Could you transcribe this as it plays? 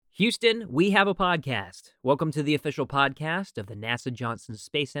Houston, we have a podcast. Welcome to the official podcast of the NASA Johnson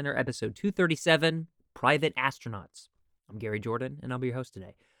Space Center, episode 237, Private Astronauts. I'm Gary Jordan, and I'll be your host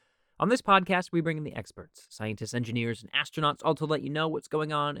today. On this podcast, we bring in the experts, scientists, engineers, and astronauts, all to let you know what's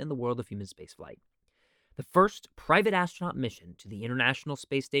going on in the world of human spaceflight. The first private astronaut mission to the International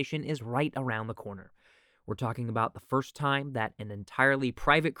Space Station is right around the corner. We're talking about the first time that an entirely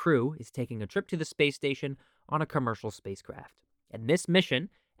private crew is taking a trip to the space station on a commercial spacecraft. And this mission,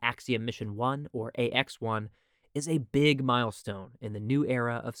 Axiom Mission 1, or AX-1, is a big milestone in the new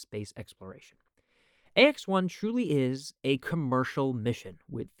era of space exploration. AX-1 truly is a commercial mission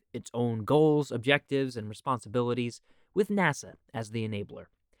with its own goals, objectives, and responsibilities, with NASA as the enabler.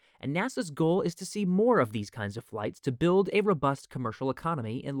 And NASA's goal is to see more of these kinds of flights to build a robust commercial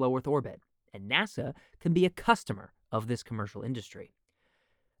economy in low Earth orbit. And NASA can be a customer of this commercial industry.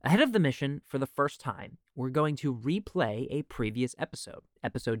 Ahead of the mission, for the first time, we're going to replay a previous episode,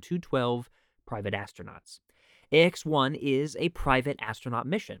 episode 212, Private Astronauts. AX-1 is a private astronaut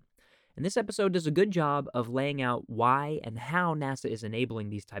mission, and this episode does a good job of laying out why and how NASA is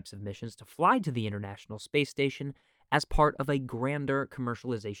enabling these types of missions to fly to the International Space Station as part of a grander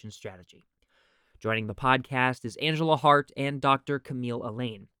commercialization strategy. Joining the podcast is Angela Hart and Dr. Camille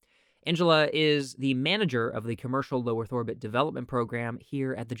Alleyne. Angela is the manager of the Commercial Low Earth Orbit Development Program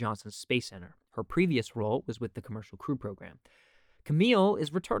here at the Johnson Space Center. Her previous role was with the Commercial Crew Program. Camille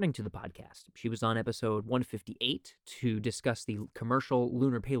is returning to the podcast. She was on episode 158 to discuss the Commercial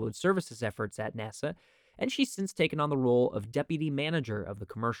Lunar Payload Services efforts at NASA, and she's since taken on the role of Deputy Manager of the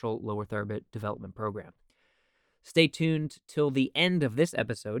Commercial Low Earth Orbit Development Program. Stay tuned till the end of this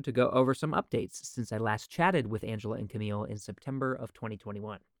episode to go over some updates since I last chatted with Angela and Camille in September of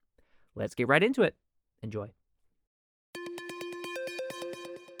 2021. Let's get right into it. Enjoy.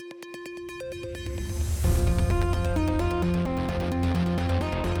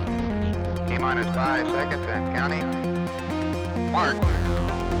 T-minus 5 seconds and counting. Mark.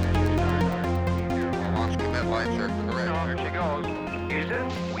 Launch commit lights are correct. There she goes.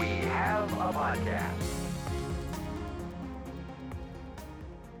 Houston, we have a podcast.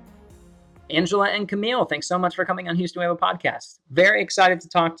 Angela and Camille, thanks so much for coming on Houston We Have a Podcast. Very excited to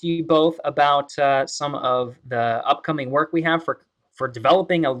talk to you both about some of the upcoming work we have for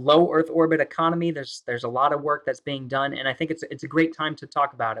developing a low Earth orbit economy. There's a lot of work that's being done, and I think it's a great time to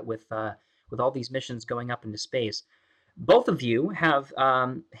talk about it with all these missions going up into space. Both of you have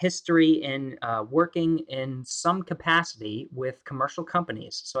history in working in some capacity with commercial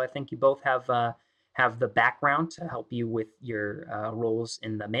companies, so I think you both have the background to help you with your roles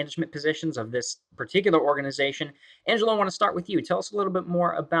in the management positions of this particular organization. Angela, I want to start with you. Tell us a little bit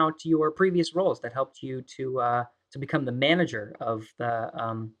more about your previous roles that helped you to become the manager of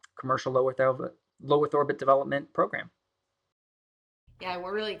the Commercial Low Earth Orbit Development Program. Yeah,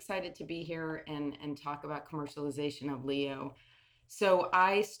 we're really excited to be here and talk about commercialization of LEO. So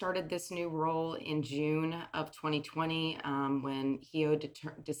I started this new role in June of 2020 when HEO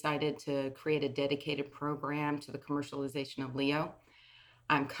decided to create a dedicated program to the commercialization of LEO.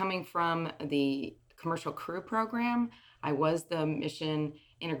 I'm coming from the Commercial Crew Program. I was the mission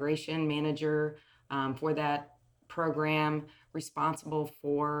integration manager for that program, responsible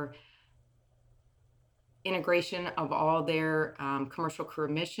for integration of all their commercial crew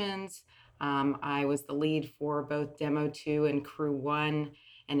missions. I was the lead for both Demo 2 and Crew 1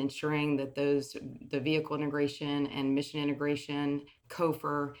 and ensuring that the vehicle integration and mission integration,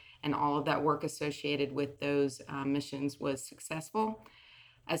 COFER, and all of that work associated with those missions was successful.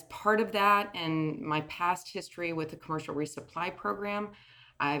 As part of that and my past history with the Commercial Resupply Program,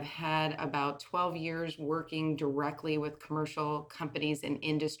 I've had about 12 years working directly with commercial companies and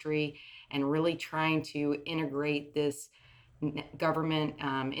industry and really trying to integrate this government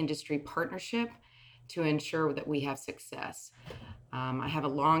industry partnership to ensure that we have success. I have a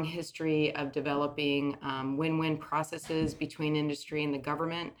long history of developing win-win processes between industry and the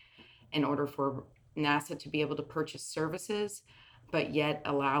government in order for NASA to be able to purchase services, but yet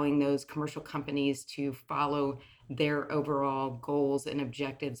allowing those commercial companies to follow their overall goals and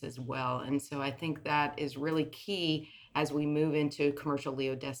objectives as well. And so I think that is really key as we move into commercial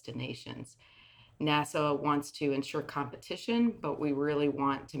LEO destinations. NASA wants to ensure competition, but we really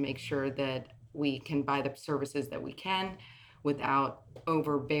want to make sure that we can buy the services that we can without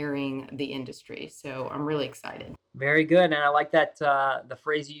overbearing the industry. So I'm really excited. Very good, and I like that the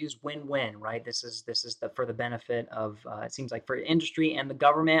phrase you use, win-win, right? This is for the benefit of it seems like for industry and the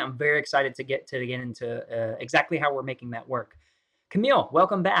government. I'm very excited to get into exactly how we're making that work. Camille,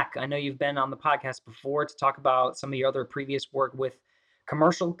 welcome back. I know you've been on the podcast before to talk about some of your other previous work with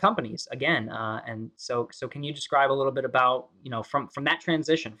commercial companies again. And so can you describe a little bit about, from that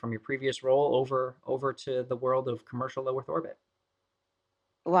transition from your previous role over to the world of commercial low Earth orbit?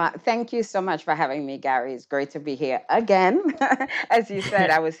 Well, thank you so much for having me, Gary. It's great to be here again. As you said,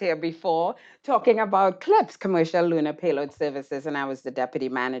 I was here before talking about CLIPS, Commercial Lunar Payload Services, and I was the deputy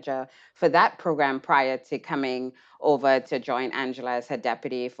manager for that program prior to coming over to join Angela as her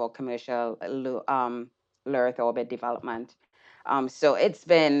deputy for commercial low Earth orbit development. So it's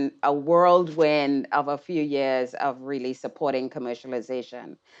been a whirlwind of a few years of really supporting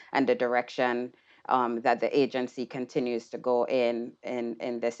commercialization and the direction that the agency continues to go in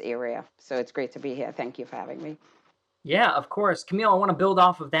this area. So it's great to be here. Thank you for having me. Yeah, of course. Camille, I want to build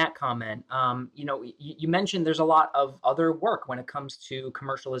off of that comment. You mentioned there's a lot of other work when it comes to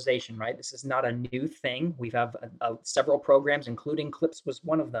commercialization, right? This is not a new thing. We have several programs, including CLIPS was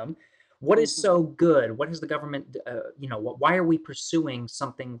one of them. What is Mhm. so good? What has the government, why are we pursuing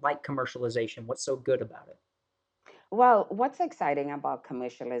something like commercialization? What's so good about it? Well, what's exciting about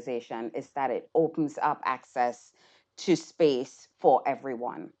commercialization is that it opens up access to space for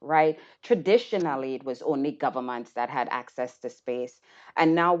everyone, right? Traditionally, it was only governments that had access to space.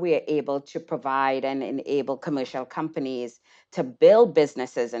 And now we are able to provide and enable commercial companies to build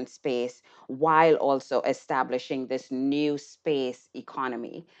businesses in space while also establishing this new space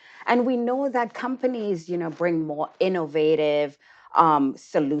economy. And we know that companies, bring more innovative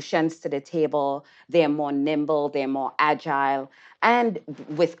solutions to the table. They're more nimble, they're more agile. And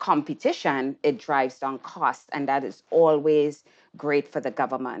with competition, it drives down costs, and that is always great for the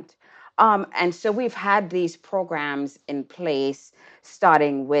government. And so we've had these programs in place,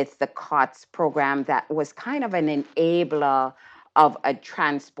 starting with the COTS program, that was kind of an enabler of a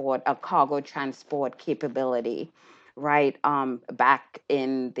cargo transport capability, right? Back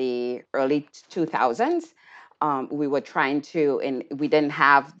in the early 2000s, we were trying to, and we didn't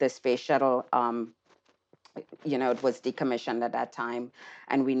have the space shuttle. It was decommissioned at that time,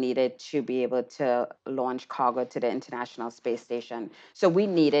 and we needed to be able to launch cargo to the International Space Station. So we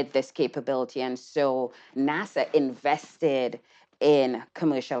needed this capability, and so NASA invested in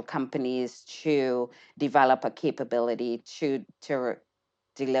commercial companies to develop a capability to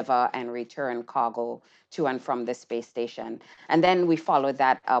deliver and return cargo to and from the space station. And then we followed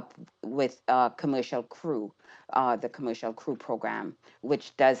that up with the commercial crew program,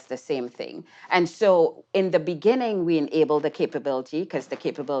 which does the same thing. And so in the beginning, we enable the capability because the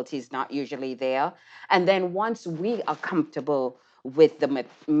capability is not usually there. And then once we are comfortable with the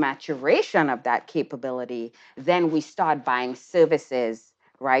maturation of that capability, then we start buying services,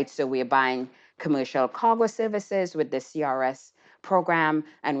 right? So we're buying commercial cargo services with the CRS program,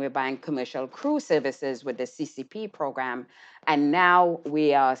 and we're buying commercial crew services with the CCP program. And now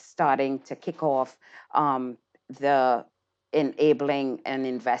we are starting to kick off the enabling and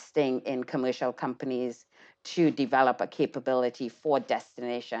investing in commercial companies to develop a capability for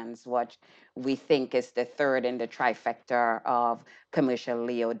destinations, what we think is the third in the trifecta of commercial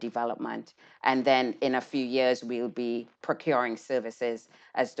LEO development. And then in a few years, we'll be procuring services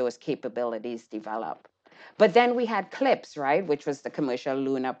as those capabilities develop. But then we had CLIPS, right, which was the Commercial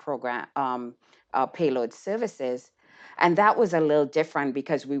Lunar Program Payload Services. And that was a little different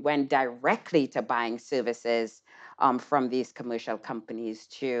because we went directly to buying services from these commercial companies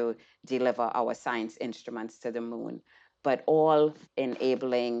to deliver our science instruments to the moon, but all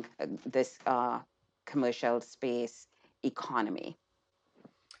enabling this commercial space economy.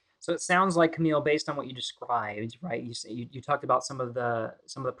 So it sounds like, Camille, based on what you described, right? You talked about some of the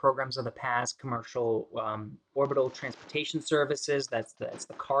programs of the past, commercial orbital transportation services. That's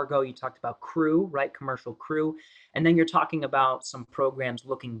the cargo. You talked about crew, right? Commercial crew, and then you're talking about some programs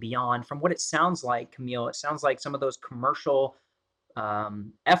looking beyond. From what it sounds like, Camille, it sounds like some of those commercial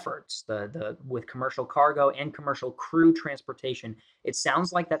efforts, the with commercial cargo and commercial crew transportation. It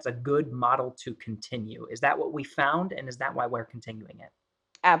sounds like that's a good model to continue. Is that what we found, and is that why we're continuing it?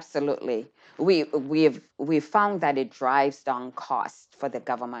 Absolutely. We've found that it drives down costs for the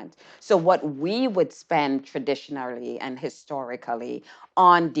government. So what we would spend traditionally and historically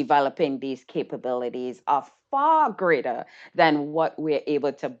on developing these capabilities are far greater than what we're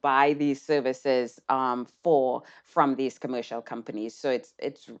able to buy these services for from these commercial companies. So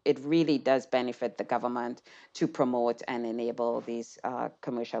it really does benefit the government to promote and enable these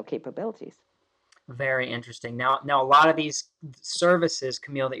commercial capabilities. Very interesting. Now, a lot of these services,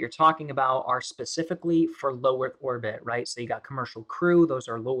 Camille, that you're talking about are specifically for low Earth orbit, right? So you got commercial crew; those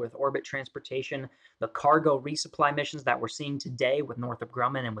are low Earth orbit transportation. The cargo resupply missions that we're seeing today with Northrop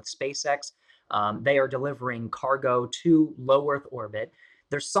Grumman and with SpaceX, they are delivering cargo to low Earth orbit.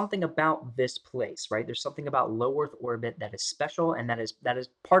 there's something about this place, right? There's something about low Earth orbit that is special, and that is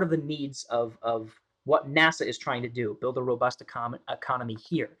part of the needs of what NASA is trying to do, build a robust economy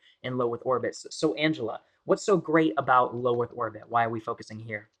here in low Earth orbit. So Angela, what's so great about low Earth orbit? Why are we focusing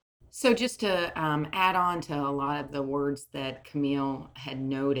here? So just to add on to a lot of the words that Camille had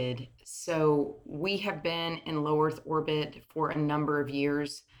noted, so we have been in low Earth orbit for a number of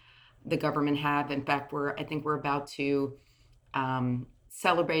years. The government have. In fact, I think we're about to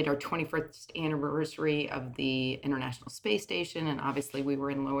celebrate our 21st anniversary of the International Space Station, and obviously we were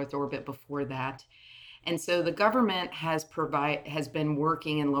in low Earth orbit before that. And so the government has been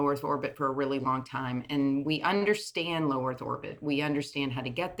working in low Earth orbit for a really long time, and we understand low Earth orbit. We understand how to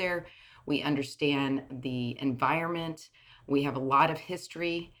get there. We understand the environment. We have a lot of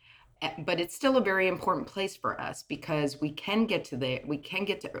history, but it's still a very important place for us because we can get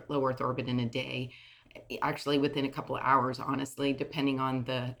to low Earth orbit in a day, actually within a couple of hours, honestly, depending on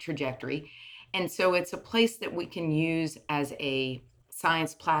the trajectory. And so it's a place that we can use as a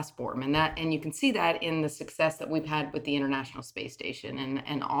science platform, and you can see that in the success that we've had with the International Space Station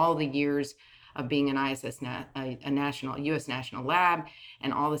and all the years of being an ISS, a national U.S. national lab,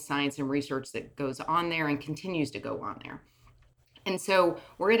 and all the science and research that goes on there and continues to go on there. And so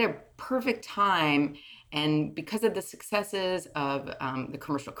we're at a perfect time, and because of the successes of the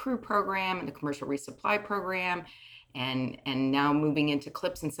Commercial Crew Program and the Commercial Resupply Program, and now moving into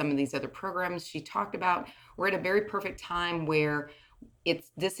CLIPS and some of these other programs she talked about, we're at a very perfect time where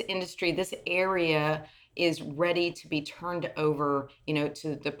it's this industry, this area is ready to be turned over,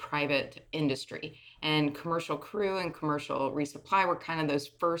 to the private industry. And Commercial Crew and Commercial Resupply were kind of those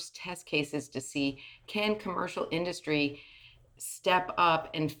first test cases to see, can commercial industry step up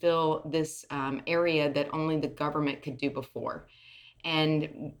and fill this area that only the government could do before?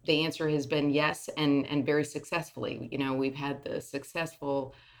 And the answer has been yes, and very successfully. We've had the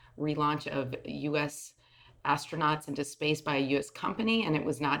successful relaunch of U.S. astronauts into space by a U.S. company, and it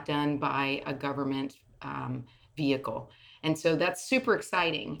was not done by a government vehicle. And so that's super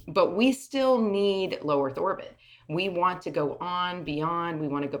exciting, but we still need low Earth orbit. We want to go on beyond. We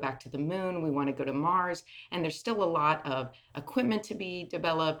want to go back to the moon. We want to go to Mars. And there's still a lot of equipment to be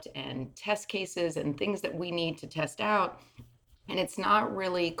developed and test cases and things that we need to test out. And it's not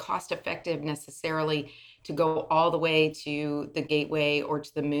really cost effective necessarily to go all the way to the gateway or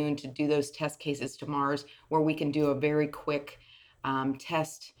to the moon to do those test cases to Mars, where we can do a very quick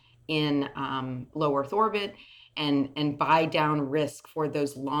test in low Earth orbit and buy down risk for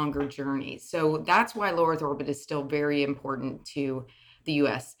those longer journeys. So that's why low Earth orbit is still very important to the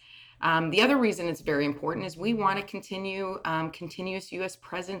U.S. The other reason it's very important is we want to continue continuous U.S.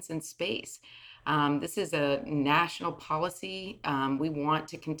 presence in space. This is a national policy. We want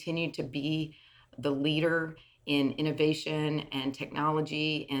to continue to be the leader in innovation and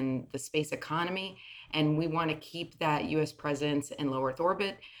technology in the space economy, and we want to keep that U.S. presence in low Earth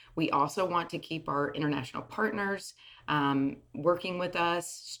orbit. We also want to keep our international partners working with us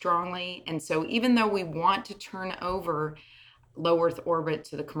strongly. And so even though we want to turn over low Earth orbit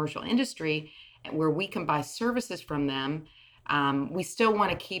to the commercial industry, where we can buy services from them, we still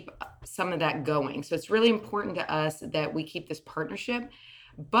want to keep some of that going. So it's really important to us that we keep this partnership.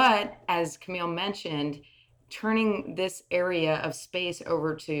 But as Camille mentioned, turning this area of space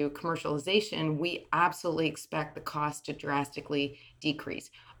over to commercialization, we absolutely expect the cost to drastically decrease.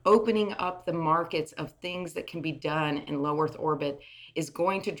 Opening up the markets of things that can be done in low Earth orbit is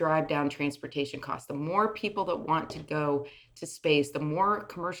going to drive down transportation costs. The more people that want to go to space, the more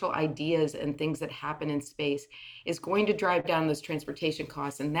commercial ideas and things that happen in space is going to drive down those transportation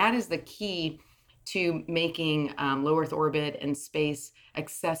costs. And that is the key to making low Earth orbit and space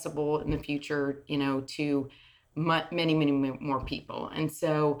accessible in the future, to many, many more people. And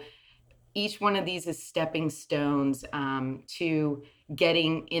so each one of these is stepping stones to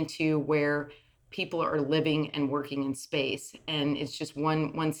getting into where people are living and working in space. And it's just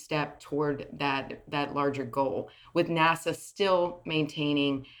one step toward that larger goal, with NASA still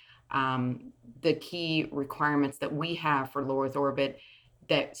maintaining the key requirements that we have for low Earth orbit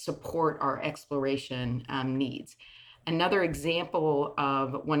that support our exploration needs. Another example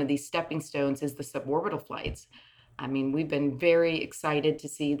of one of these stepping stones is the suborbital flights. I mean, we've been very excited to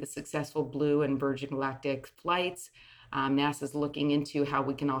see the successful Blue and Virgin Galactic flights. NASA's looking into how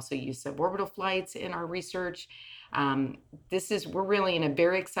we can also use suborbital flights in our research. We're really in a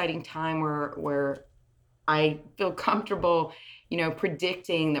very exciting time where I feel comfortable,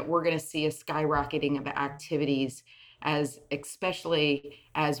 predicting that we're going to see a skyrocketing of activities, especially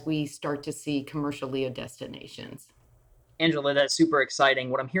as we start to see commercial LEO destinations. Angela, that's super exciting.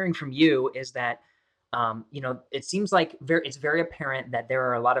 What I'm hearing from you is that It seems like it's very apparent that there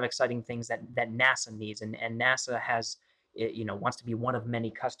are a lot of exciting things that NASA needs, and NASA has, wants to be one of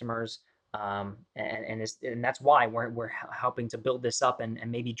many customers, and that's why we're helping to build this up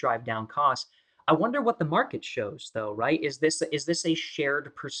and maybe drive down costs. I wonder what the market shows, though, right? Is this a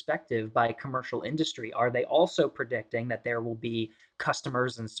shared perspective by commercial industry? Are they also predicting that there will be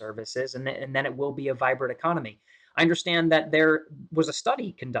customers and services, and then it will be a vibrant economy? I understand that there was a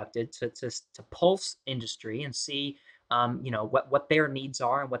study conducted to pulse industry and see, what their needs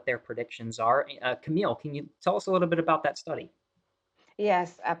are and what their predictions are. Camille, can you tell us a little bit about that study?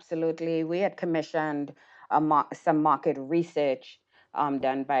 Yes, absolutely. We had commissioned some market research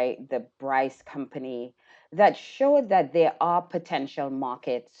done by the Bryce Company that showed that there are potential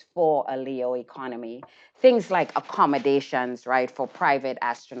markets for a LEO economy. Things like accommodations, right, for private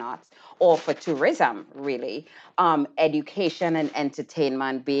astronauts or for tourism, really. Education and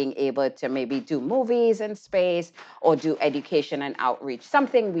entertainment, being able to maybe do movies in space or do education and outreach,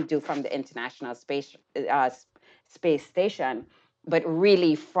 something we do from the International Space Station, but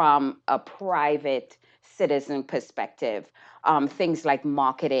really from a private citizen perspective, things like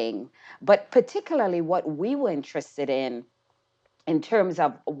marketing. But particularly what we were interested in terms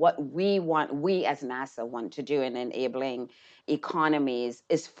of what we as NASA want to do in enabling economies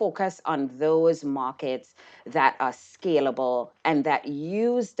is focus on those markets that are scalable and that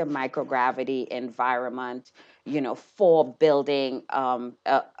use the microgravity environment, for building a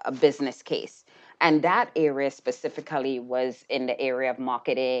business case. And that area specifically was in the area of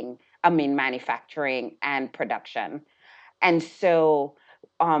manufacturing and production. And so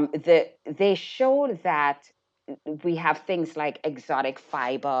they showed that we have things like exotic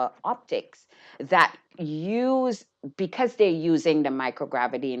fiber optics that use, because they're using the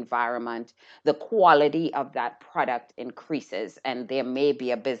microgravity environment, the quality of that product increases, and there may be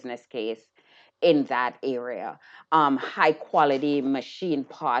a business case in that area. High quality machine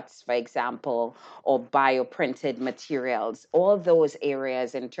parts, for example, or bioprinted materials, all those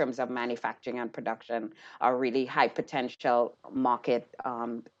areas in terms of manufacturing and production are really high potential market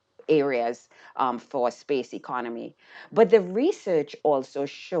areas for space economy. But the research also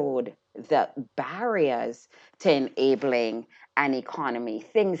showed the barriers to enabling an economy,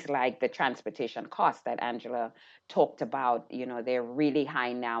 things like the transportation costs that Angela talked about. They're really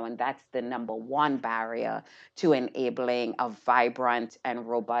high now, and that's the number one barrier to enabling a vibrant and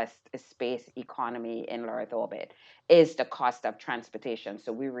robust space economy in low Earth orbit, is the cost of transportation.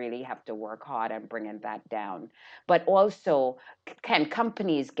 So we really have to work hard on bringing that down. But also, can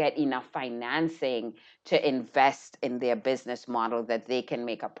companies get enough financing to invest in their business model that they can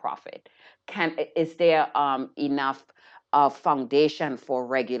make a profit? Is there enough foundation for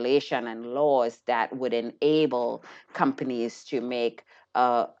regulation and laws that would enable companies to make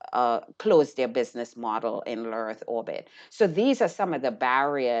close their business model in low Earth orbit? So these are some of the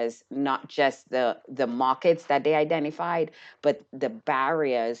barriers, not just the markets that they identified, but the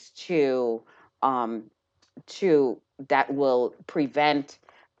barriers um, to that will prevent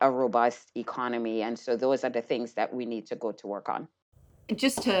a robust economy. And so those are the things that we need to go to work on.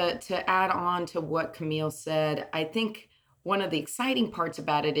 Just to add on to what Camille said, I think one of the exciting parts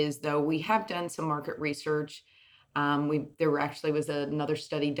about it is, though, we have done some market research. There actually was another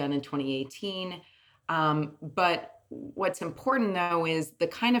study done in 2018. But what's important, though, is the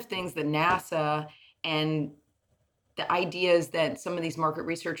kind of things that NASA and the ideas that some of these market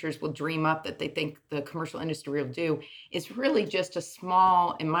researchers will dream up that they think the commercial industry will do is really just a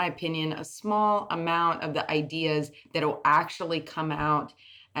small, in my opinion, a small amount of the ideas that will actually come out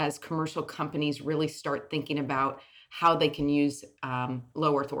as commercial companies really start thinking about how they can use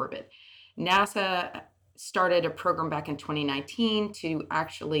low Earth orbit. NASA started a program back in 2019 to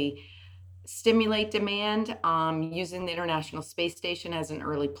actually stimulate demand using the International Space Station as an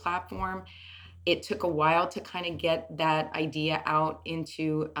early platform. It took a while to kind of get that idea out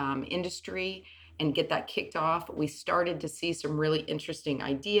into industry and get that kicked off. We started to see some really interesting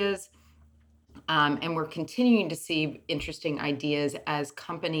ideas, and we're continuing to see interesting ideas as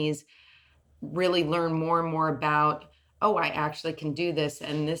companies really learn more and more about, oh, I actually can do this,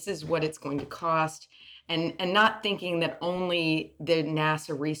 and this is what it's going to cost. And not thinking that only the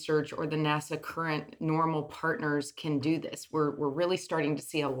NASA research or the NASA current normal partners can do this. We're really starting to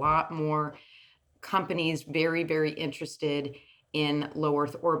see a lot more companies very, very interested in low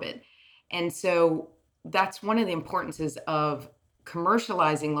Earth orbit. And so that's one of the importances of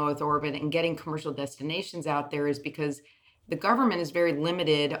commercializing low Earth orbit and getting commercial destinations out there, is because the government is very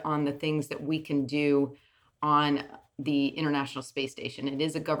limited on the things that we can do on the International Space Station. It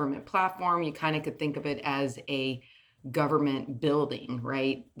is a government platform. You kind of could think of it as a government building,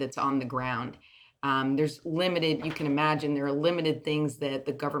 right, that's on the ground. There's limited, you can imagine there are limited things that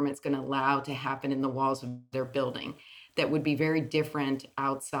the government's going to allow to happen in the walls of their building that would be very different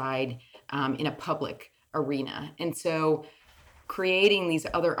outside in a public arena. And so creating these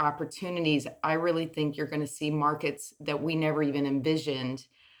other opportunities, I really think you're going to see markets that we never even envisioned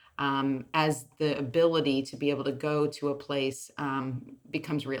as the ability to be able to go to a place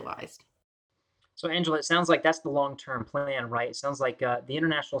becomes realized. So, Angela, it sounds like that's the long-term plan, right? It sounds like the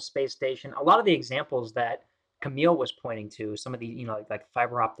International Space Station. A lot of the examples that Camille was pointing to, some of the, like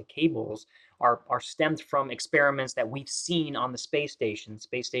fiber optic cables, are stemmed from experiments that we've seen on the space station.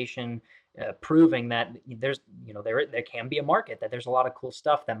 Space station proving that there's, there can be a market, that there's a lot of cool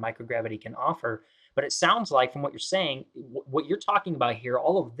stuff that microgravity can offer. But it sounds like, from what you're saying, what you're talking about here,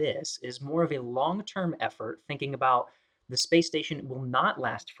 all of this is more of a long-term effort, thinking about the space station will not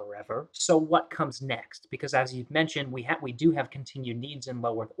last forever. So what comes next? Because as you've mentioned, we do have continued needs in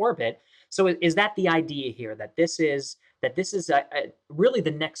low Earth orbit. So is that the idea here, that this is really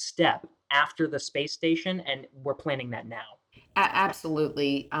the next step after the space station, and we're planning that now?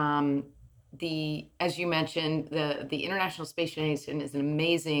 Absolutely. As you mentioned, the International Space Station is an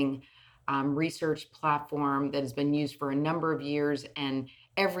amazing research platform that has been used for a number of years, and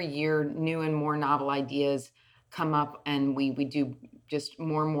every year new and more novel ideas come up, and we do just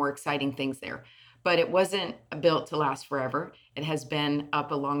more and more exciting things there. But it wasn't built to last forever. It has been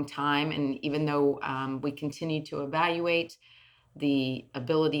up a long time, and even though we continue to evaluate the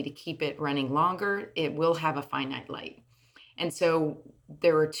ability to keep it running longer, it will have a finite life. And so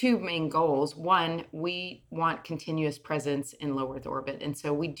there are two main goals. One, we want continuous presence in low Earth orbit. And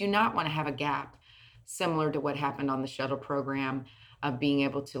so we do not want to have a gap similar to what happened on the shuttle program of being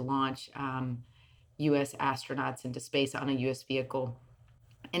able to launch US astronauts into space on a US vehicle.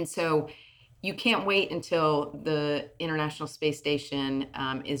 And so you can't wait until the International Space Station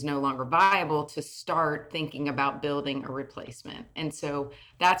is no longer viable to start thinking about building a replacement. And so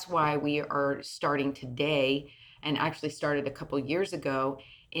that's why we are starting today, and actually started a couple years ago,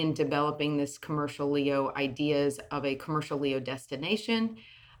 in developing this commercial LEO ideas of a commercial LEO destination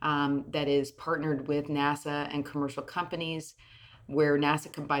that is partnered with NASA and commercial companies, where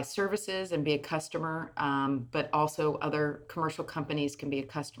NASA can buy services and be a customer, but also other commercial companies can be a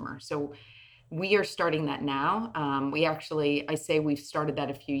customer. So we are starting that now. I say we've started that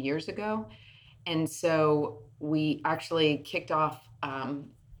a few years ago. And so we actually kicked off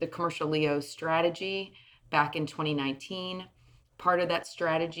the commercial LEO strategy back in 2019. Part of that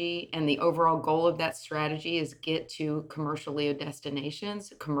strategy and the overall goal of that strategy is get to commercial LEO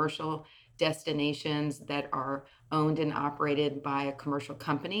destinations, commercial destinations that are owned and operated by a commercial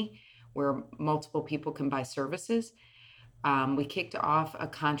company where multiple people can buy services. We kicked off a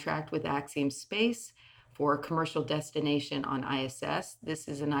contract with Axiom Space for a commercial destination on ISS. This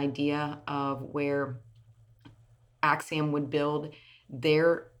is an idea of where Axiom would build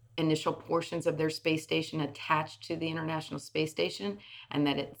their initial portions of their space station attached to the International Space Station, and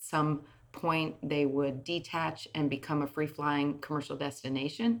that at some point they would detach and become a free-flying commercial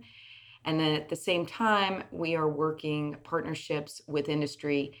destination. And then at the same time, we are working partnerships with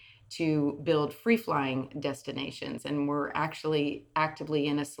industry to build free-flying destinations. And we're actually actively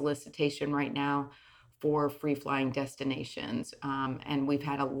in a solicitation right now for free-flying destinations. And we've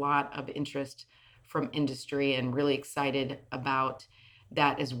had a lot of interest from industry and really excited about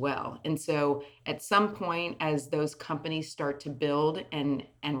that as well. And so at some point, as those companies start to build and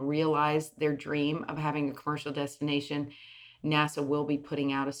realize their dream of having a commercial destination, NASA will be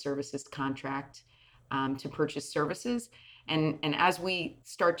putting out a services contract to purchase services. And as we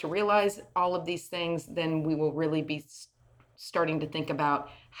start to realize all of these things, then we will really be starting to think about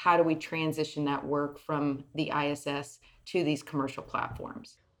how do we transition that work from the ISS to these commercial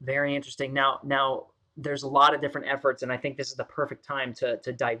platforms. Very interesting. Now there's a lot of different efforts, and I think this is the perfect time to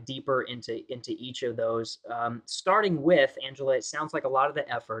dive deeper into each of those. Starting with Angela, it sounds like a lot of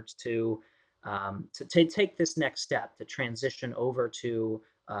the efforts to take this next step, to transition over to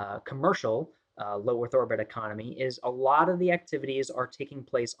commercial low Earth orbit economy, is a lot of the activities are taking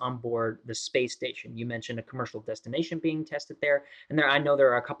place on board the space station. You mentioned a commercial destination being tested there, and I know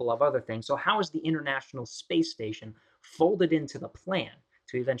there are a couple of other things. So how is the International Space Station folded into the plan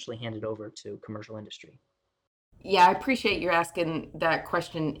to eventually hand it over to commercial industry? Yeah, I appreciate you asking that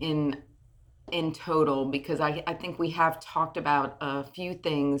question in total, because I think we have talked about a few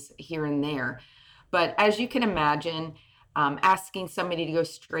things here and there. But as you can imagine, asking somebody to go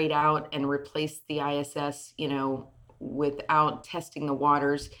straight out and replace the ISS, without testing the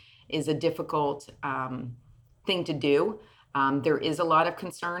waters is a difficult thing to do. There is a lot of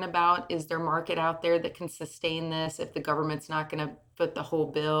concern about, is there market out there that can sustain this if the government's not going to foot the whole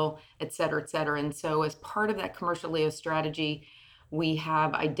bill, et cetera, et cetera. And so as part of that commercial LEO strategy, we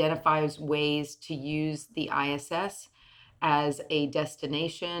have identified ways to use the ISS as a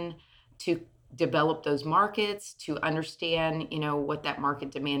destination to develop those markets, to understand, what that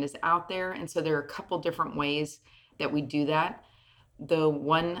market demand is out there. And so there are a couple different ways that we do that. The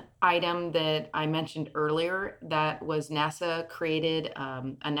one item that I mentioned earlier, that was NASA created a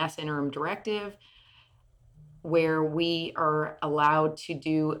NASA interim directive where we are allowed to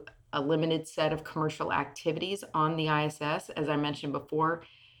do a limited set of commercial activities on the ISS. As I mentioned before,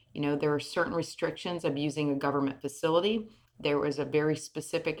 there are certain restrictions of using a government facility. There was a very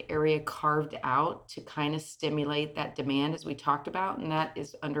specific area carved out to kind of stimulate that demand, as we talked about, and that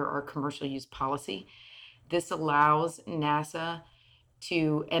is under our commercial use policy. This allows NASA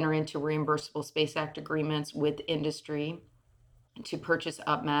to enter into reimbursable Space Act agreements with industry to purchase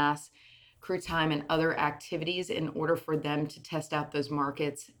upmass, crew time, and other activities in order for them to test out those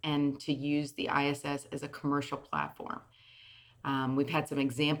markets and to use the ISS as a commercial platform. We've had some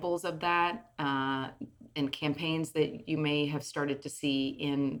examples of that in campaigns that you may have started to see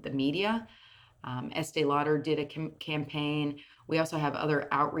in the media. Estee Lauder did a campaign. We also have other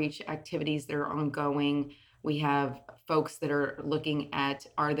outreach activities that are ongoing. We have folks that are looking at,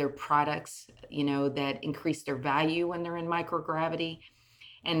 are there products, that increase their value when they're in microgravity?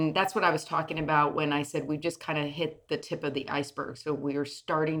 And that's what I was talking about when I said we just kind of hit the tip of the iceberg. So we are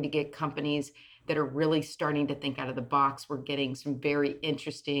starting to get companies that are really starting to think out of the box. We're getting some very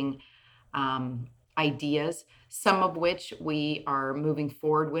interesting ideas, some of which we are moving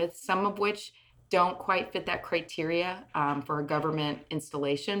forward with, some of which don't quite fit that criteria for a government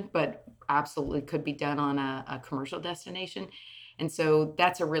installation, but absolutely could be done on a commercial destination. And so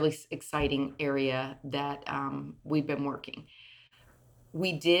that's a really exciting area that we've been working.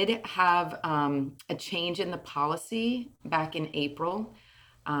 We did have a change in the policy back in April.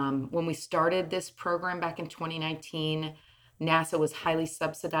 When we started this program back in 2019, NASA was highly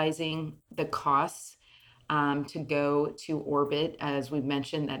subsidizing the costs to go to orbit. As we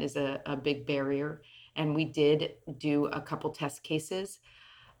mentioned, that is a big barrier. And we did do a couple test cases.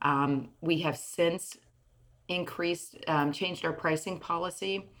 We have since changed our pricing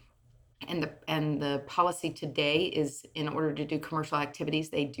policy. And the policy today is, in order to do commercial activities,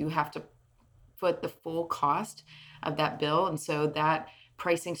 they do have to foot the full cost of that bill. And so that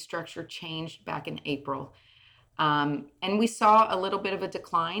pricing structure changed back in April. And we saw a little bit of a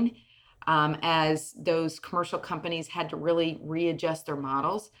decline as those commercial companies had to really readjust their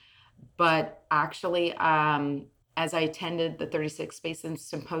models. But actually, as I attended the 36th Space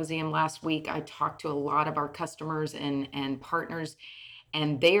Symposium last week, I talked to a lot of our customers and partners,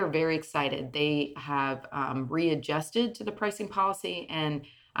 and they are very excited. They have readjusted to the pricing policy, and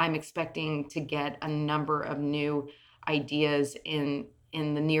I'm expecting to get a number of new ideas in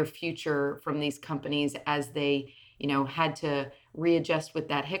the near future from these companies as they, had to readjust with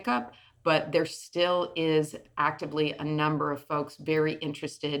that hiccup. But there still is actively a number of folks very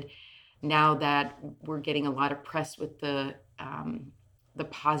interested now that we're getting a lot of press with the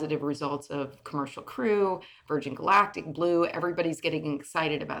positive results of Commercial Crew, Virgin Galactic, Blue. Everybody's getting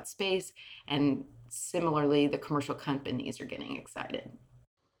excited about space, and similarly, the commercial companies are getting excited.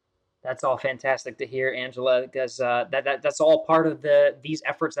 That's all fantastic to hear, Angela, because that's all part of these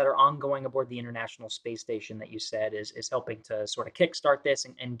efforts that are ongoing aboard the International Space Station that you said is helping to sort of kickstart this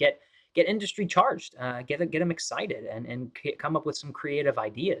and get industry charged, get them excited and come up with some creative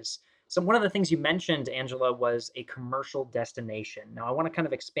ideas. So one of the things you mentioned, Angela, was a commercial destination. Now I want to kind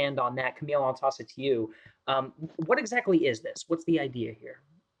of expand on that. Camille, I'll toss it to you. What exactly is this? What's the idea here?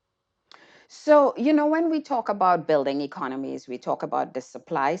 So, when we talk about building economies, we talk about the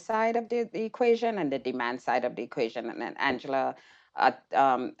supply side of the equation and the demand side of the equation. And then Angela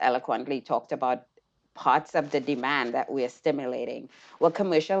eloquently talked about parts of the demand that we are stimulating. Well,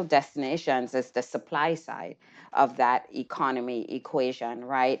 commercial destinations is the supply side of that economy equation,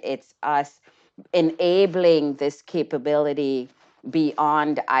 right? It's us enabling this capability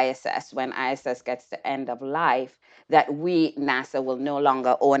beyond ISS. When ISS gets to end of life, that NASA will no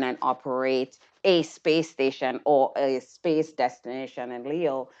longer own and operate a space station or a space destination in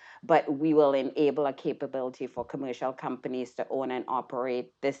LEO, but we will enable a capability for commercial companies to own and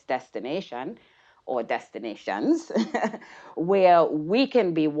operate this destination or destinations where NASA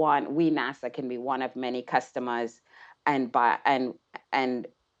can be one of many customers, and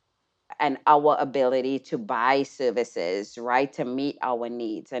our ability to buy services, right, to meet our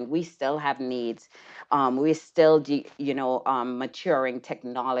needs. And we still have needs. We're still, maturing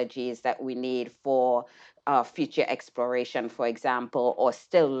technologies that we need for future exploration, for example, or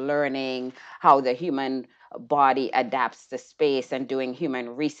still learning how the human body adapts to space and doing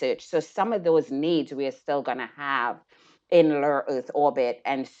human research. So some of those needs we are still going to have in low Earth orbit.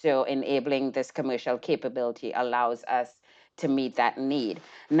 And so enabling this commercial capability allows us to meet that need.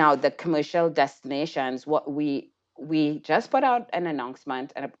 Now, the commercial destinations, what we just put out an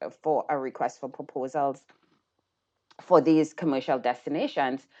announcement for a request for proposals for these commercial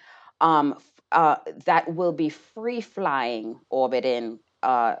destinations um, that will be free flying orbiting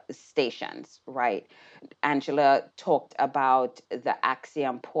stations, right? Angela talked about the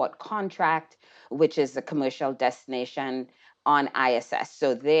Axiom Port contract, which is a commercial destination on ISS.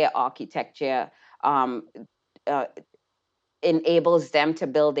 So their architecture um, uh, enables them to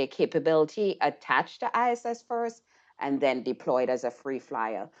build a capability attached to ISS first and then deployed as a free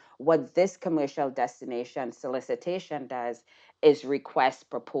flyer. What this commercial destination solicitation does is request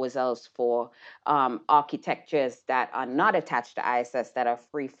proposals for architectures that are not attached to ISS that are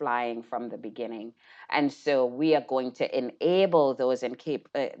free flying from the beginning. And so we are going to enable those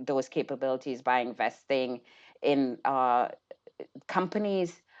capabilities by investing in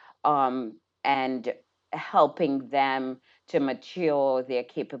companies um, and helping them to mature their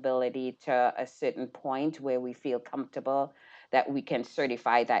capability to a certain point where we feel comfortable that we can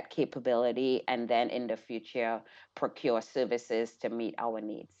certify that capability and then in the future procure services to meet our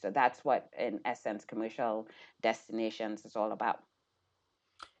needs. So that's what, in essence, commercial destinations is all about.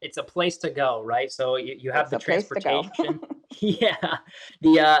 It's a place to go, right? So you have It's the a place to go. transportation.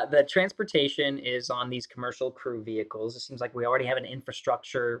 Yeah, the transportation is on these commercial crew vehicles. It seems like we already have an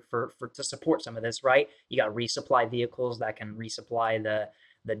infrastructure for to support some of this, right? You got resupply vehicles that can resupply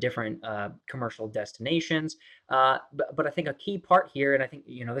the different commercial destinations. But I think a key part here, and I think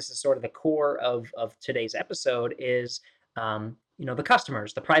this is sort of the core of today's episode, is the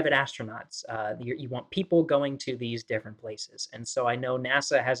customers, the private astronauts. You want people going to these different places, and so I know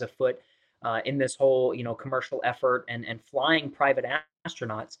NASA has a foot in this whole commercial effort and flying private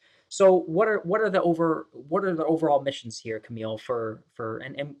astronauts. So what are the overall missions here, Camille,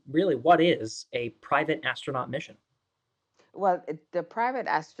 and really what is a private astronaut mission? Well, the private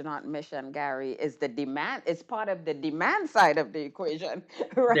astronaut mission, Gary, is the demand, is part of the demand side of the equation,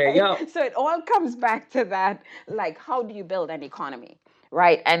 There you right? go. So it all comes back to that, like, how do you build an economy,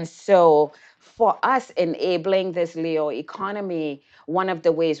 right? And so for us, enabling this LEO economy, one of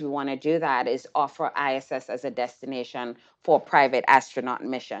the ways we want to do that is offer ISS as a destination for private astronaut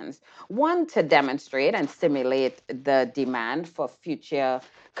missions. One, to demonstrate and stimulate the demand for future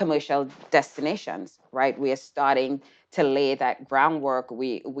commercial destinations, right? We are starting to lay that groundwork.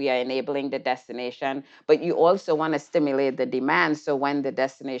 We are enabling the destination, but you also want to stimulate the demand. So when the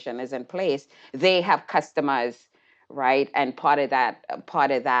destination is in place, they have customers, right? And part of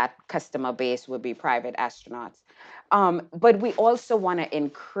that customer base would be private astronauts. But we also want to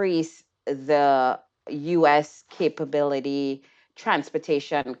increase the U.S. capability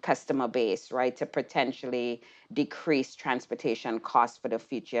transportation customer base, right? To potentially decrease transportation costs for the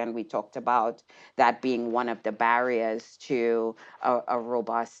future. And we talked about that being one of the barriers to a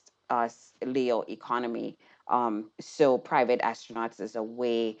robust LEO economy. So private astronauts is a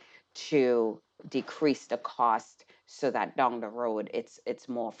way to decrease the cost so that down the road it's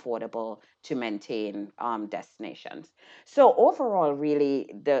more affordable to maintain destinations. So overall,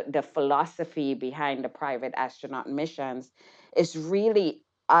 really, the philosophy behind the private astronaut missions is really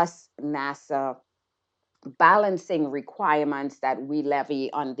us, NASA, balancing requirements that we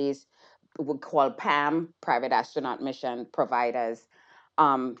levy on these we call PAM, private astronaut mission providers,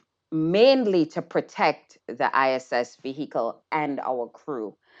 um, mainly to protect the ISS vehicle and our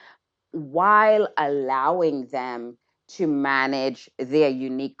crew while allowing them to manage their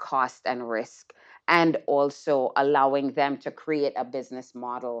unique cost and risk, and also allowing them to create a business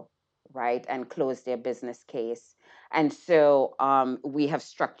model, right, and close their business case. And so we have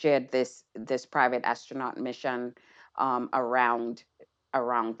structured this private astronaut mission around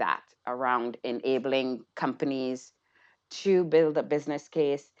that, around enabling companies to build a business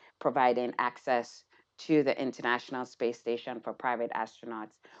case, providing access to the International Space Station for private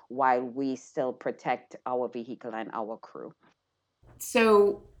astronauts while we still protect our vehicle and our crew.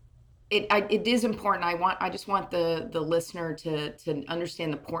 So it is important. I just want the listener to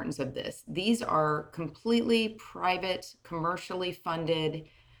understand the importance of this. These are completely private, commercially funded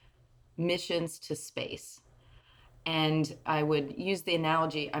missions to space. And I would use the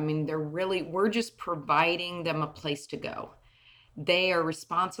analogy, I mean, we're just providing them a place to go. They are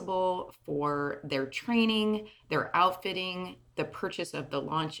responsible for their training, their outfitting, the purchase of the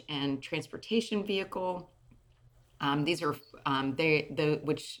launch and transportation vehicle. These are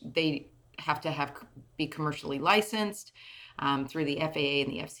which they have to be commercially licensed through the FAA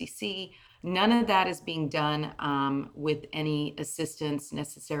and the FCC. None of that is being done with any assistance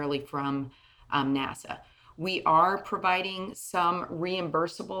necessarily from NASA. We are providing some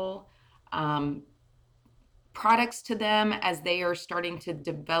reimbursable products to them as they are starting to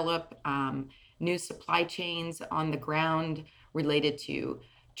develop new supply chains on the ground related to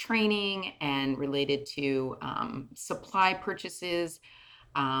training and related to supply purchases.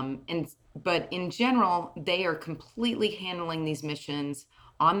 But in general, they are completely handling these missions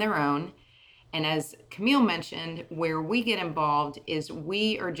on their own. And as Camille mentioned, where we get involved is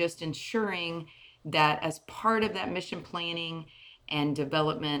we are just ensuring that as part of that mission planning and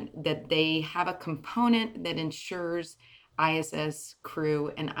development, that they have a component that ensures ISS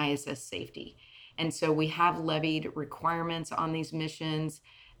crew and ISS safety. And so we have levied requirements on these missions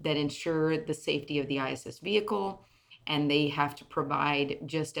that ensure the safety of the ISS vehicle, and they have to provide,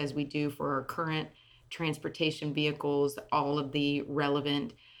 just as we do for our current transportation vehicles, all of the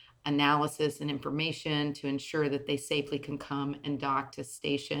relevant analysis and information to ensure that they safely can come and dock to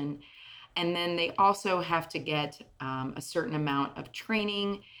station. And then they also have to get a certain amount of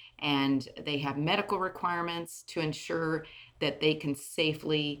training, and they have medical requirements to ensure that they can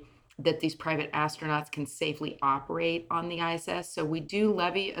safely, that these private astronauts can safely operate on the ISS. So we do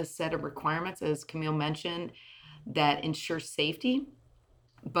levy a set of requirements, as Camille mentioned, that ensure safety.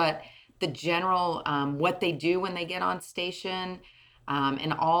 But the general, what they do when they get on station,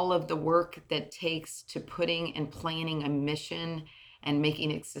 and all of the work that takes to putting and planning a mission and making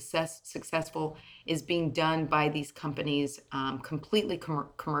it successful is being done by these companies completely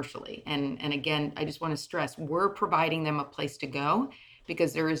commercially. And again, I just want to stress, we're providing them a place to go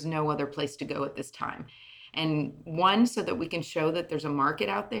because there is no other place to go at this time. And one, so that we can show that there's a market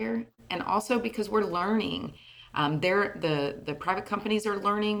out there, and also because we're learning. The private companies are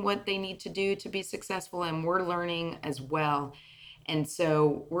learning what they need to do to be successful, and we're learning as well. And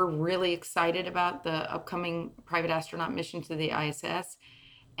so we're really excited about the upcoming private astronaut mission to the ISS.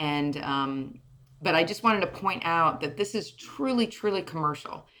 And but I just wanted to point out that this is truly, truly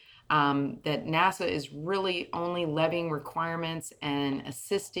commercial. That NASA is really only levying requirements and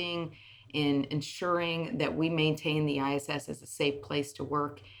assisting in ensuring that we maintain the ISS as a safe place to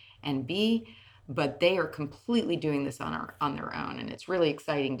work and be. But they are completely doing this on their own, and it's really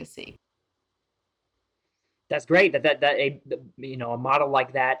exciting to see. That's great that a model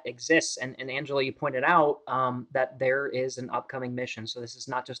like that exists. And Angela, you pointed out that there is an upcoming mission. So this is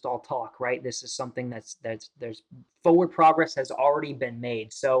not just all talk, right? This is something that's there's forward progress has already been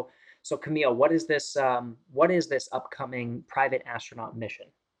made. So Camille, what is this upcoming private astronaut mission?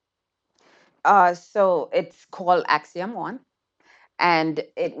 So it's called Axiom 1, and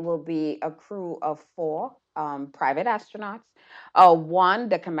it will be a crew of 4 private astronauts. One,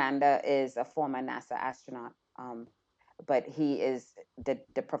 the commander, is a former NASA astronaut, but he is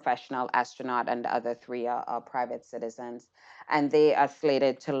the professional astronaut, and the other 3 are private citizens. And they are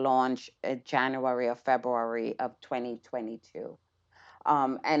slated to launch in January or February of 2022.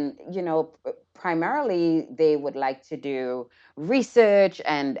 And primarily they would like to do research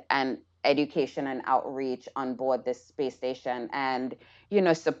and education and outreach on board this space station, and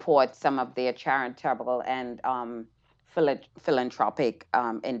support some of their charitable and philanthropic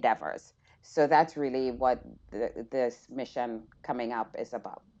endeavors. So that's really what this mission coming up is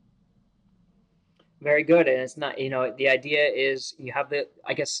about. Very good. And it's not, the idea is you have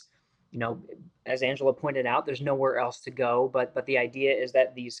I guess, as Angela pointed out, there's nowhere else to go. But the idea is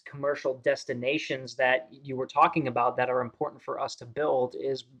that these commercial destinations that you were talking about that are important for us to build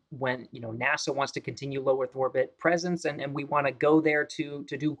is when, NASA wants to continue low Earth orbit presence, and we want to go there to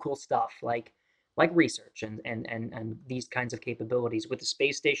do cool stuff like research and these kinds of capabilities, with the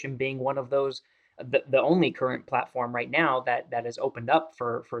space station being one of those, the only current platform right now that is opened up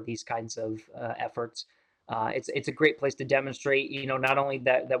for these kinds of efforts. It's a great place to demonstrate, not only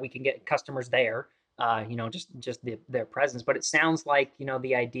that we can get customers there, just their presence, but it sounds like,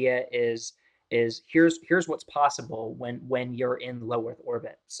 the idea is here's what's possible when you're in low Earth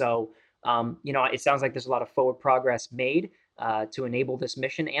orbit. So, it sounds like there's a lot of forward progress made to enable this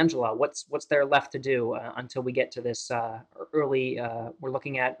mission. Angela, what's there left to do until we get to this early? We're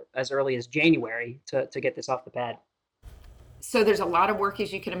looking at as early as January to get this off the pad. So there's a lot of work,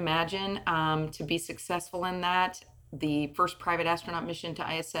 as you can imagine, to be successful in that. The first private astronaut mission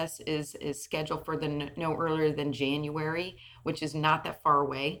to ISS is scheduled for no earlier than January, which is not that far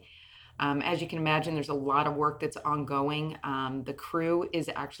away. As you can imagine, there's a lot of work that's ongoing. The crew is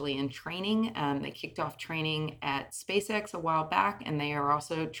actually in training. They kicked off training at SpaceX a while back, and they are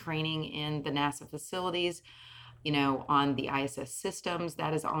also training in the NASA facilities, on the ISS systems.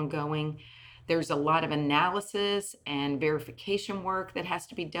 That is ongoing. There's a lot of analysis and verification work that has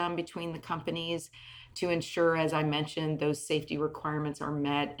to be done between the companies to ensure, as I mentioned, those safety requirements are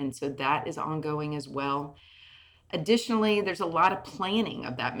met. And so that is ongoing as well. Additionally, there's a lot of planning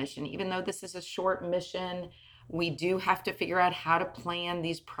of that mission. Even though this is a short mission, we do have to figure out how to plan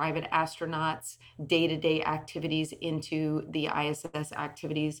these private astronauts' day-to-day activities into the ISS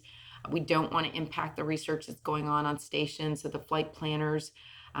activities. We don't want to impact the research that's going on station. So the flight planners,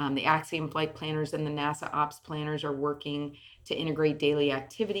 the Axiom flight planners and the NASA ops planners are working to integrate daily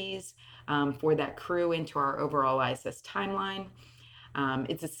activities for that crew into our overall ISS timeline.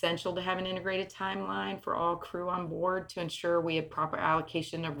 It's essential to have an integrated timeline for all crew on board to ensure we have proper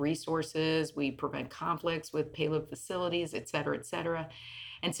allocation of resources, we prevent conflicts with payload facilities, et cetera, et cetera.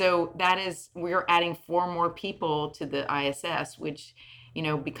 And so we're adding 4 more people to the ISS, which,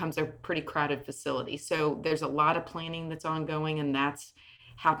 becomes a pretty crowded facility. So there's a lot of planning that's ongoing, and that's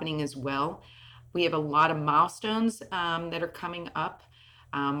happening as well. We have a lot of milestones that are coming up.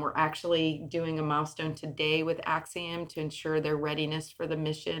 We're actually doing a milestone today with Axiom to ensure their readiness for the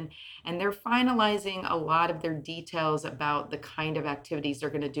mission. And they're finalizing a lot of their details about the kind of activities they're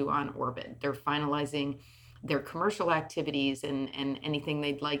going to do on orbit. They're finalizing their commercial activities and anything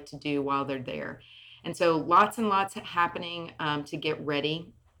they'd like to do while they're there. And so lots and lots happening to get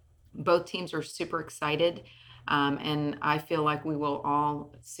ready. Both teams are super excited. And I feel like we will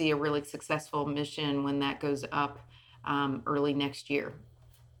all see a really successful mission when that goes up early next year.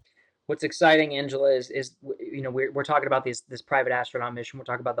 What's exciting, Angela, is we're talking about this private astronaut mission. We're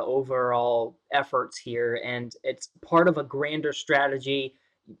talking about the overall efforts here, and it's part of a grander strategy.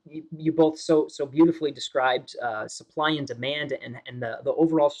 You both so beautifully described supply and demand, and the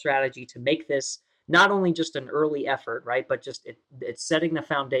overall strategy to make this not only just an early effort, right, but just it's setting the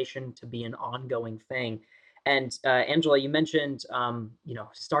foundation to be an ongoing thing. And Angela, you mentioned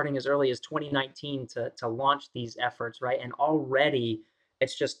starting as early as 2019 to launch these efforts, right, and already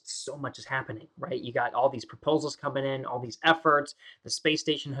it's just so much is happening, right? You got all these proposals coming in, all these efforts. The space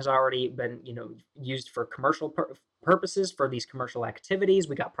station has already been, used for commercial purposes for these commercial activities.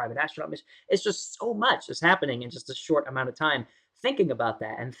 We got private astronaut missions. It's just so much is happening in just a short amount of time. Thinking about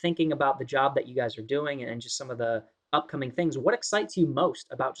that and thinking about the job that you guys are doing and just some of the upcoming things, what excites you most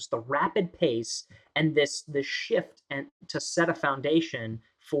about just the rapid pace and this shift and to set a foundation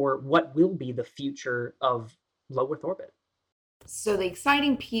for what will be the future of low Earth orbit? So the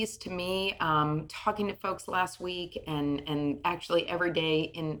exciting piece to me, talking to folks last week and actually every day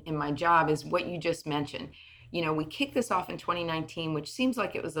in my job is what you just mentioned. We kicked this off in 2019, which seems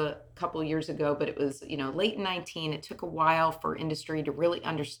like it was a couple years ago, but it was, late in 19. It took a while for industry to really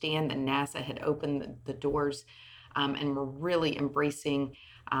understand that NASA had opened the doors and were really embracing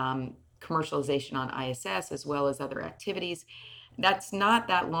commercialization on ISS as well as other activities. That's not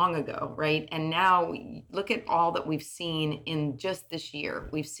that long ago, right? And now look at all that we've seen in just this year.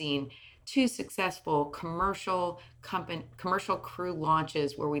 We've seen 2 successful commercial crew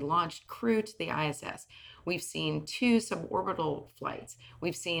launches where we launched crew to the ISS. We've seen 2 suborbital flights.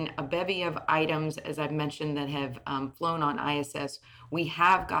 We've seen a bevy of items, as I've mentioned, that have flown on ISS. We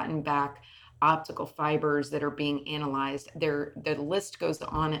have gotten back optical fibers that are being analyzed. The list goes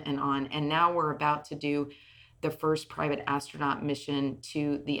on, and now we're about to do the first private astronaut mission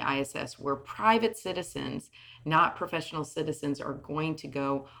to the ISS, where private citizens, not professional citizens, are going to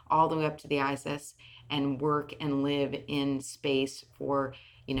go all the way up to the ISS and work and live in space for,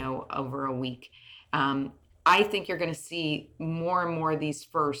 over a week. I think you're going to see more and more of these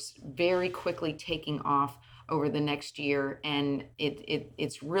firsts very quickly taking off over the next year, and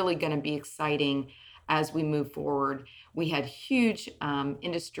it's really going to be exciting as we move forward. We had huge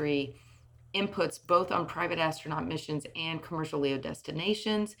industry inputs both on private astronaut missions and commercial LEO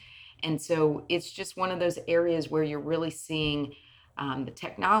destinations. And so it's just one of those areas where you're really seeing the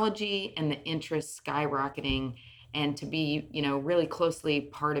technology and the interest skyrocketing. And to be, really closely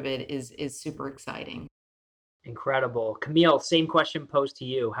part of it is super exciting. Incredible. Camille, same question posed to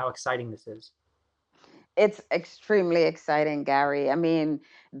you. How exciting this is. It's extremely exciting, Gary. I mean,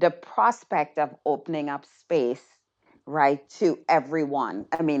 the prospect of opening up space, right, to everyone.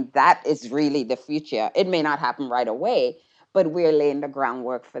 I mean, that is really the future. It may not happen right away, but we're laying the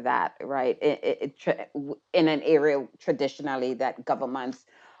groundwork for that, right? In an area traditionally that governments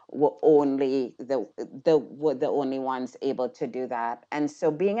were only were the only ones able to do that. And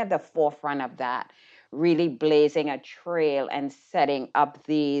so being at the forefront of that, really blazing a trail and setting up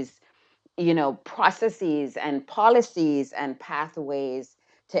these processes and policies and pathways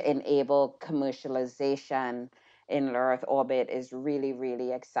to enable commercialization in Earth orbit is really,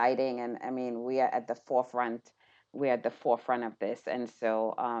 really exciting. And I mean, we're at the forefront of this. And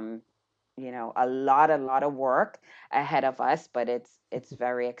so a lot of work ahead of us, but it's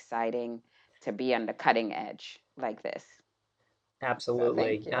very exciting to be on the cutting edge like this. So thank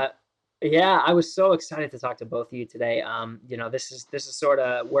Absolutely. you. Yeah, I was so excited to talk to both of you today. This is sort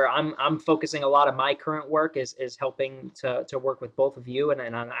of where I'm focusing a lot of my current work is helping to work with both of you,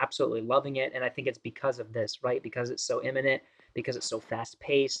 and I'm absolutely loving it. And I think it's because of this, right? Because it's so imminent, because it's so fast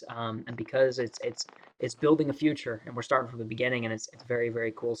paced, and because it's building a future, and we're starting from the beginning, and it's very,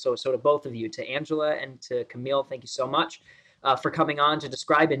 very cool. So to both of you, to Angela and to Camille, thank you so much for coming on to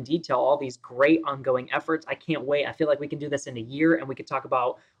describe in detail all these great ongoing efforts. I can't wait. I feel like we can do this in a year and we could talk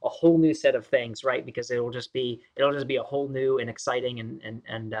about a whole new set of things, right? Because it'll just be a whole new and exciting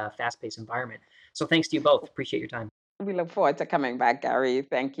and fast-paced environment. So thanks to you both. Appreciate your time. We look forward to coming back, Gary.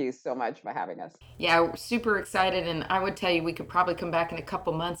 Thank you so much for having us. Yeah, we're super excited. And I would tell you, we could probably come back in a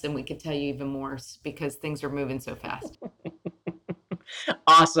couple months and we could tell you even more because things are moving so fast.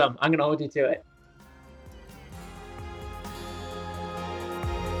 Awesome. I'm going to hold you to it.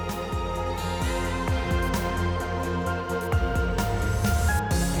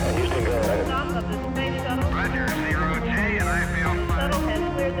 Houston, go ahead. Off of the space shuttle. Roger, 0J, and I feel Shuttle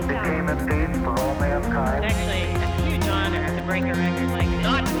has cleared the tower. Became a stage for all mankind. Actually, a huge honor to break a record like this.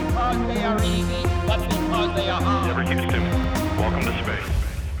 Not because they are easy, but because they are hard. Never Houston, welcome to space.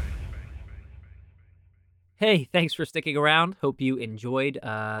 Hey, thanks for sticking around. Hope you enjoyed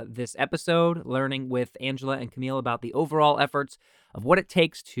this episode, learning with Angela and Camille about the overall efforts of what it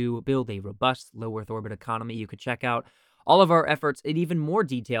takes to build a robust low Earth orbit economy. You could check out all of our efforts in even more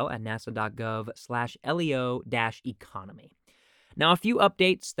detail at nasa.gov/LEO-economy. Now, a few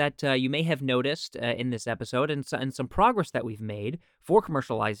updates that you may have noticed in this episode and some progress that we've made for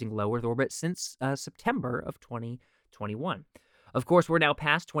commercializing low Earth orbit since September of 2021. Of course, we're now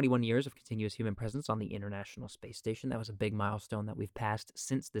past 21 years of continuous human presence on the International Space Station. That was a big milestone that we've passed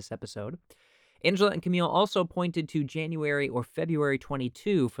since this episode. Angela and Camille also pointed to January or February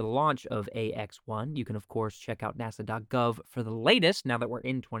 22 for the launch of AX-1. You can, of course, check out nasa.gov for the latest now that we're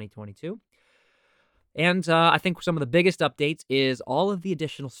in 2022. And I think some of the biggest updates is all of the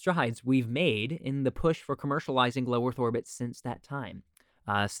additional strides we've made in the push for commercializing low Earth orbit since that time.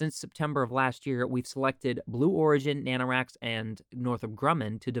 Since September of last year, we've selected Blue Origin, NanoRacks, and Northrop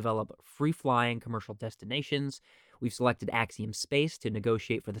Grumman to develop free-flying commercial destinations. We've selected Axiom Space to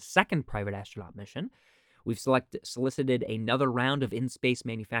negotiate for the second private astronaut mission. We've solicited another round of in-space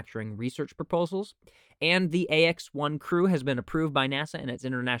manufacturing research proposals. And the AX-1 crew has been approved by NASA and its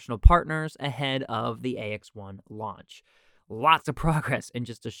international partners ahead of the AX-1 launch. Lots of progress in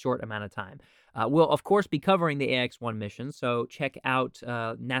just a short amount of time. We'll, of course, be covering the AX-1 mission, so check out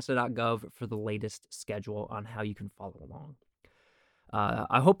nasa.gov for the latest schedule on how you can follow along.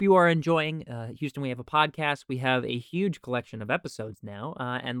 I hope you are enjoying Houston, We Have a Podcast. We have a huge collection of episodes now,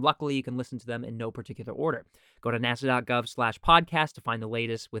 and luckily you can listen to them in no particular order. Go to nasa.gov/podcast to find the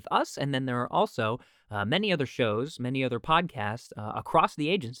latest with us, and then there are also many other shows, many other podcasts across the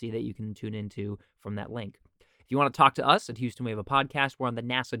agency that you can tune into from that link. If you want to talk to us at Houston, We Have a Podcast, we're on the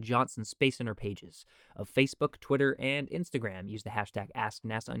NASA Johnson Space Center pages of Facebook, Twitter, and Instagram. Use the hashtag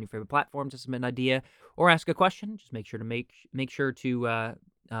AskNASA on your favorite platform to submit an idea or ask a question. Just make sure to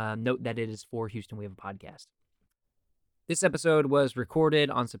note that it is for Houston, We Have a Podcast. This episode was recorded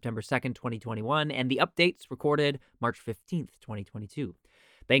on September 2nd, 2021, and the updates recorded March 15th, 2022.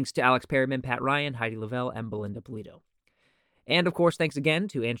 Thanks to Alex Perryman, Pat Ryan, Heidi Lavelle, and Belinda Polito. And, of course, thanks again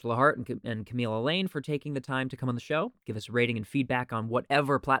to Angela Hart and Camille Alleyne for taking the time to come on the show. Give us a rating and feedback on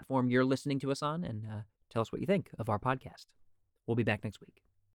whatever platform you're listening to us on, and tell us what you think of our podcast. We'll be back next week.